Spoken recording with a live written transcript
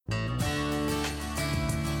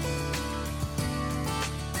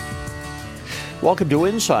Welcome to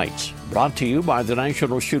Insights, brought to you by the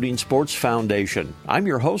National Shooting Sports Foundation. I'm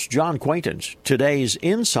your host, John Quaintance. Today's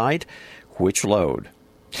Insight, which load?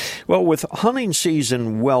 Well, with hunting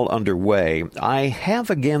season well underway, I have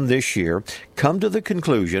again this year come to the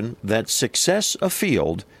conclusion that success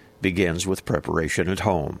afield begins with preparation at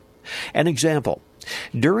home. An example,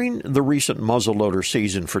 during the recent muzzleloader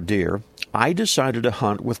season for deer, I decided to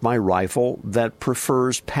hunt with my rifle that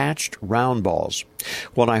prefers patched round balls.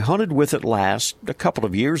 When I hunted with it last, a couple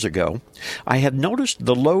of years ago, I had noticed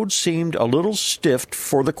the load seemed a little stiff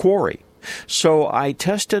for the quarry. So I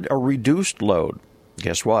tested a reduced load.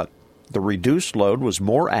 Guess what? The reduced load was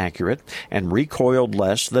more accurate and recoiled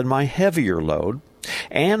less than my heavier load.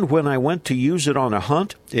 And when I went to use it on a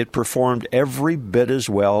hunt, it performed every bit as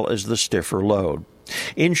well as the stiffer load.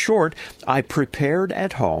 In short, I prepared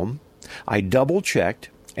at home, I double-checked,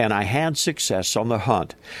 and I had success on the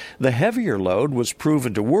hunt. The heavier load was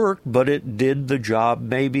proven to work, but it did the job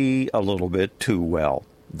maybe a little bit too well.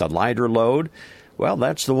 The lighter load, well,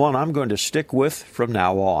 that's the one I'm going to stick with from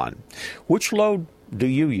now on. Which load do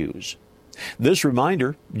you use? This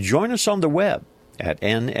reminder, join us on the web at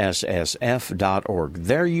nssf.org.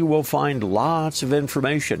 There you will find lots of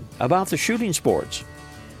information about the shooting sports.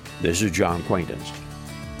 This is John Quaintance.